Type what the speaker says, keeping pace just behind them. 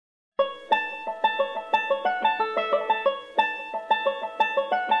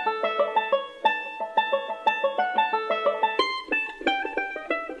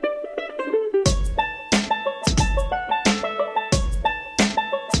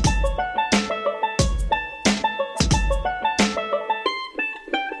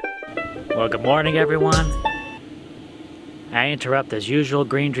Well, good morning, everyone. I interrupt this usual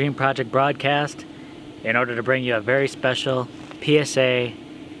Green Dream Project broadcast in order to bring you a very special PSA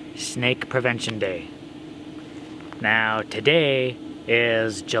Snake Prevention Day. Now, today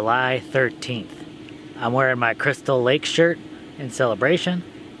is July 13th. I'm wearing my Crystal Lake shirt in celebration,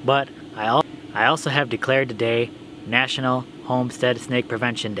 but I also have declared today National Homestead Snake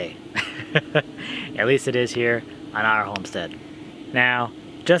Prevention Day. At least it is here on our homestead. Now,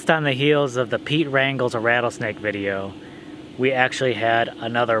 just on the heels of the Pete Wrangles a Rattlesnake video, we actually had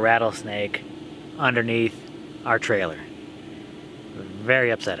another rattlesnake underneath our trailer.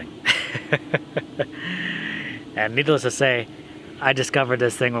 Very upsetting. And needless to say, I discovered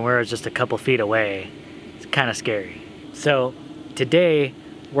this thing when we were just a couple feet away. It's kind of scary. So today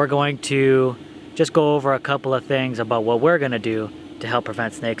we're going to just go over a couple of things about what we're going to do to help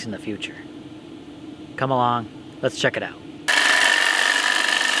prevent snakes in the future. Come along, let's check it out.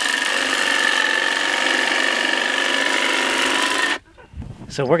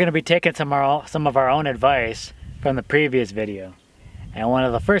 So we're going to be taking some of our own advice from the previous video. And one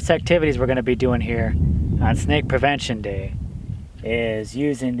of the first activities we're going to be doing here on Snake Prevention Day is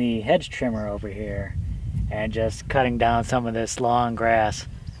using the hedge trimmer over here and just cutting down some of this long grass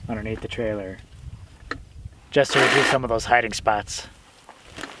underneath the trailer, just to reduce some of those hiding spots.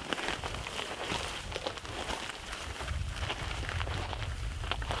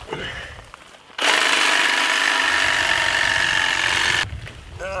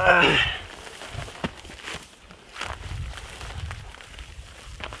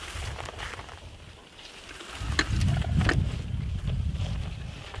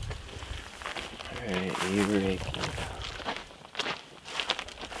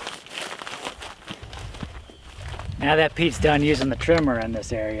 Now that Pete's done using the trimmer in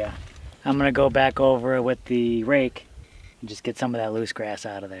this area, I'm going to go back over it with the rake and just get some of that loose grass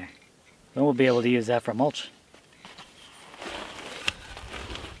out of there. Then we'll be able to use that for mulch.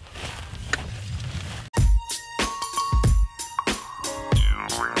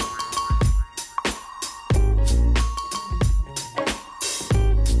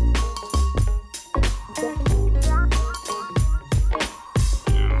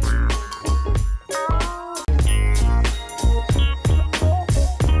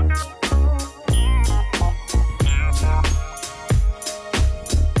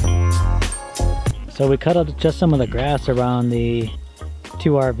 So we cut out just some of the grass around the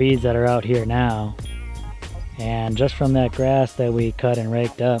two RVs that are out here now. And just from that grass that we cut and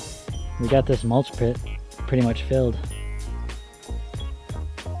raked up, we got this mulch pit pretty much filled.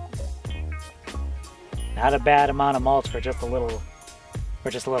 Not a bad amount of mulch for just a little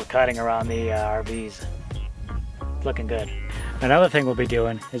cutting around the RVs. It's looking good. Another thing we'll be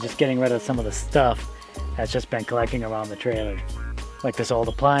doing is just getting rid of some of the stuff that's just been collecting around the trailer. Like this old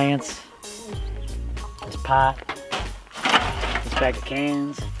appliance, this pot, this bag of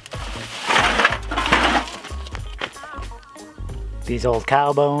cans, these old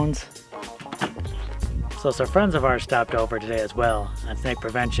cow bones. So some friends of ours stopped over today as well on Snake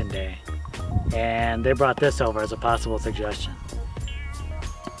Prevention Day, and they brought this over as a possible suggestion.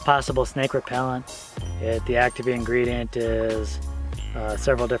 Possible snake repellent. The active ingredient is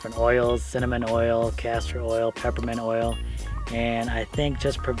several different oils: cinnamon oil, castor oil, peppermint oil. And I think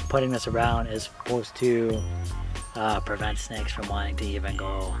just putting this around is supposed to prevent snakes from wanting to even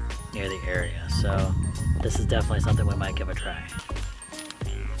go near the area. So this is definitely something we might give a try.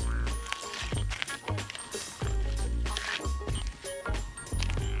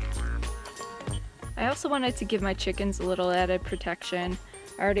 I also wanted to give my chickens a little added protection.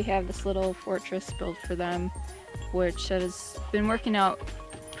 I already have this little fortress built for them, which has been working out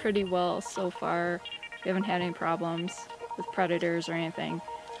pretty well so far. We haven't had any problems with predators or anything,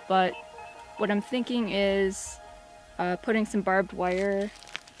 but what I'm thinking is putting some barbed wire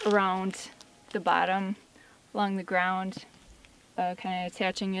around the bottom along the ground, kind of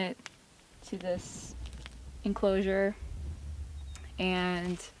attaching it to this enclosure,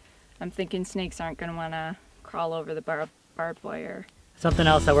 and I'm thinking snakes aren't going to want to crawl over the barbed wire. Something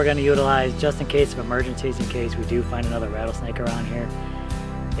else that we're going to utilize just in case of emergencies, in case we do find another rattlesnake around here,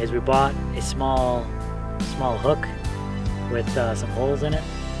 is we bought a small hook with some holes in it,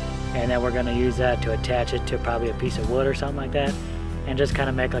 and then we're going to use that to attach it to probably a piece of wood or something like that, and just kind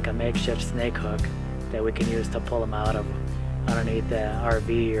of make like a makeshift snake hook that we can use to pull them out of underneath the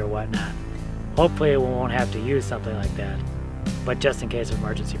RV or whatnot. Hopefully we won't have to use something like that, but just in case of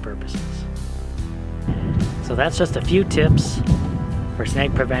emergency purposes. So that's just a few tips for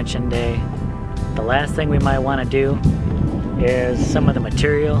Snake Prevention Day. The last thing we might want to do is some of the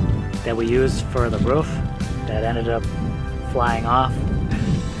material that we used for the roof that ended up flying off.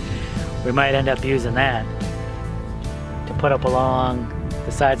 we might end up using that to put up along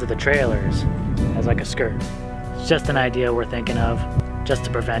the sides of the trailers as like a skirt. It's just an idea we're thinking of, just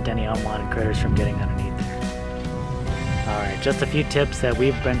to prevent any unwanted critters from getting underneath there. Alright, just a few tips that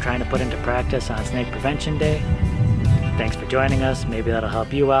we've been trying to put into practice on Snake Prevention Day. Thanks for joining us. Maybe that'll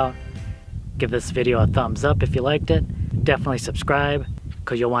help you out. Give this video a thumbs up if you liked it. Definitely subscribe,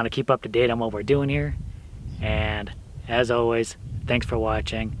 because you'll want to keep up to date on what we're doing here. And as always, thanks for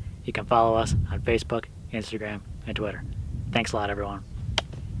watching. You can follow us on Facebook, Instagram, and Twitter. Thanks a lot, everyone.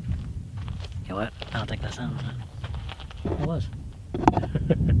 You know what? I don't think that sounded it. It was.